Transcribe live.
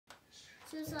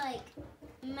So it's like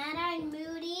Mad-Eyed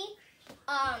Moody,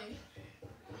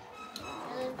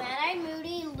 there's Mad-Eyed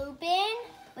Moody, Lupin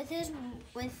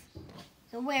with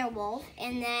the werewolf,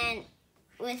 and then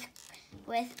with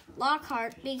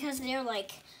Lockhart, because they're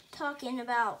like talking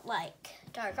about like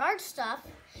dark art stuff,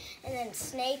 and then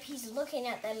Snape, he's looking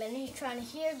at them and he's trying to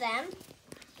hear them.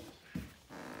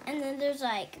 And then there's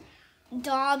like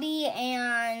Dobby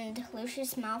and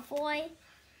Lucius Malfoy.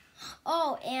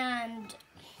 Oh, and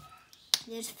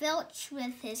there's Filch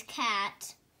with his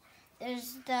cat.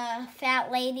 There's the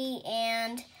fat lady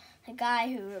and the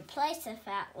guy who replaced the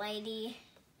fat lady.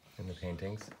 And the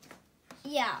paintings?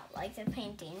 Yeah, like the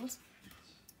paintings.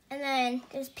 And then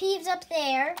there's Peeves up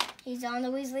there. He's on the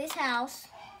Weasley's house.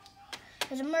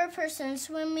 There's a mer person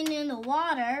swimming in the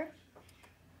water.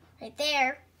 Right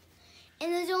there.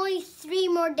 And there's only 3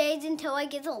 more days until I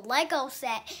get the Lego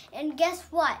set. And guess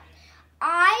what?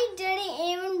 I didn't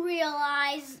even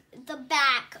realize the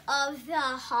back of the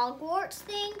Hogwarts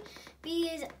thing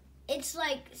because it's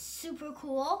like super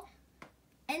cool.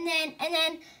 And then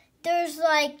there's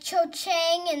like Cho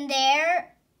Chang in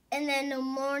there, and then the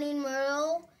Morning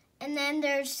Myrtle, and then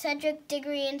there's Cedric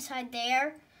Diggory inside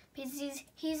there because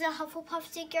he's a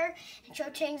Hufflepuff seeker, and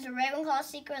Cho Chang's a Ravenclaw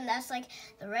seeker, and that's like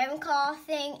the Ravenclaw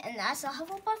thing, and that's a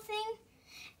Hufflepuff thing.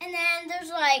 And then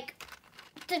there's like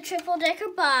the triple-decker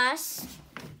bus,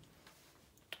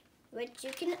 which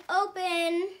you can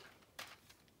open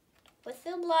with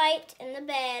the light in the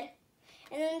bed.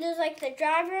 And then there's like the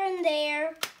driver in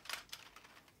there.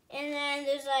 And then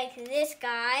there's like this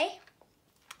guy.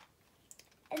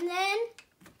 And then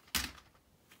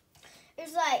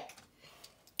there's like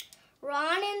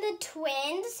Ron and the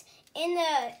twins in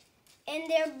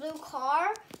their blue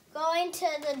car going to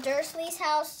the Dursley's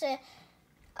house to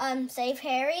save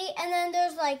Harry. And then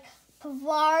there's like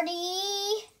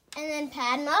Pavarti and then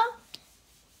Padma.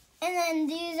 And then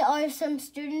these are some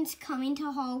students coming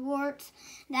to Hogwarts.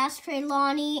 That's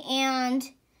Trelawney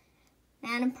and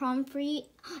Madame Pomfrey.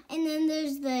 And then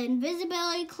there's the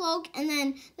invisibility cloak. And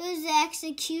then there's the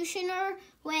executioner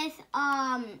with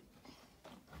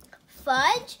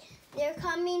Fudge. They're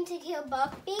coming to kill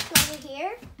Buckbeak over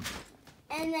here.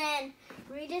 And then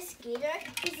Rita Skeeter,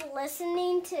 she's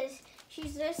listening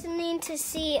to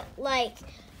see like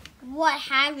what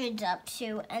Hagrid's up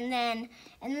to. And then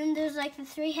there's like the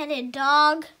 3-headed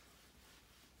dog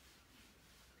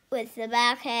with the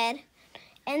back head.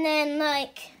 And then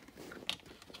like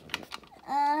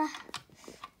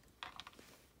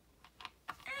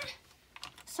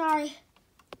sorry.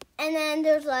 And then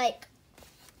there's like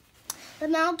the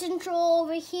mountain troll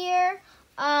over here.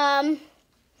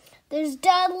 There's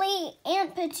Dudley,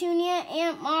 Aunt Petunia,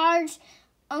 Aunt Marge,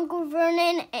 Uncle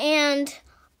Vernon, and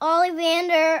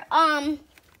Ollivander.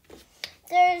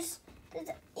 There's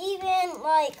even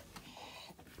like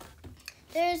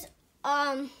there's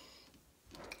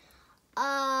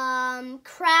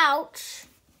Crouch,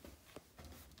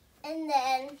 and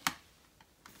then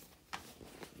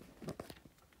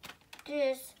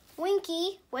there's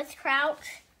Winky with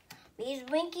Crouch. Because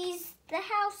Winky's the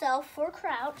house elf for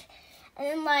Crouch. And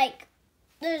then like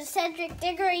there's Cedric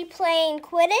Diggory playing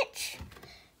Quidditch.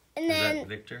 And then is that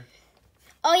Victor?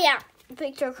 Oh yeah,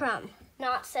 Victor Crumb,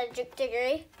 not Cedric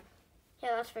Diggory.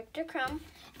 Yeah, that's Victor Crumb.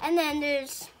 And then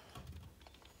there's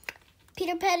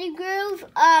Peter Pettigrew,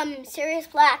 Sirius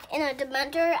Black, and a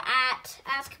Dementor at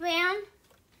Azkaban.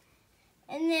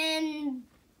 And then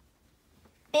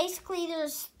basically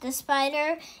there's the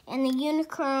spider and the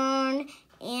unicorn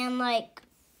and like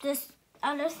this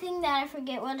other thing that I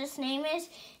forget what its name is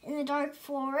in the dark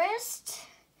forest.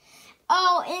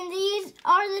 Oh, and these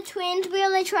are the twins where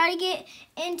they try to get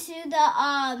into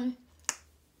the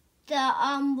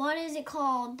what is it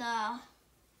called? The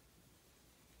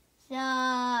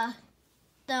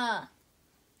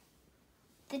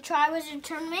Triwizard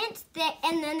Tournament,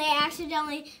 and then they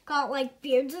accidentally got like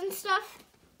beards and stuff.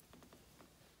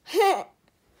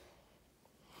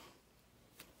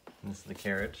 This is the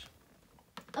carriage.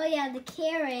 Oh yeah, the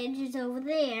carriage is over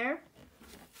there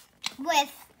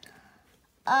with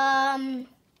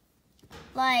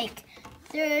like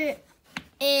there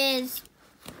is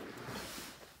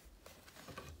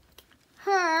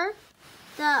her,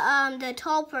 the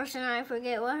tall person, I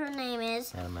forget what her name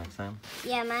is. Madame Maxime.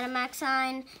 Yeah, Madame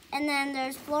Maxine. And then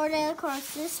there's Fleur Delacour's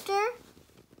sister.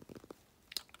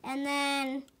 And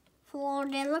then Fleur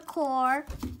Delacour.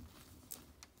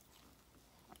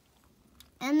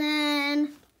 And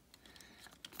then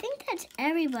I think that's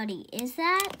everybody. Is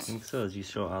that? I think so. As you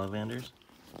show Ollivanders.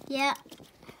 Yeah.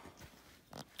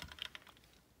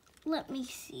 Let me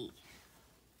see.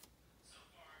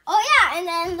 Oh yeah, and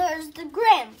then there's the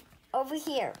Grim over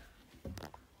here.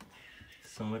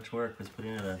 So much work was put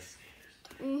into this.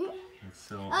 Mm-hmm. It's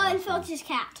so Oh, awesome. and Filch's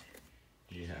cat.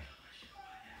 Yeah.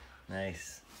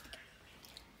 Nice.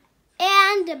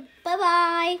 And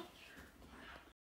bye-bye.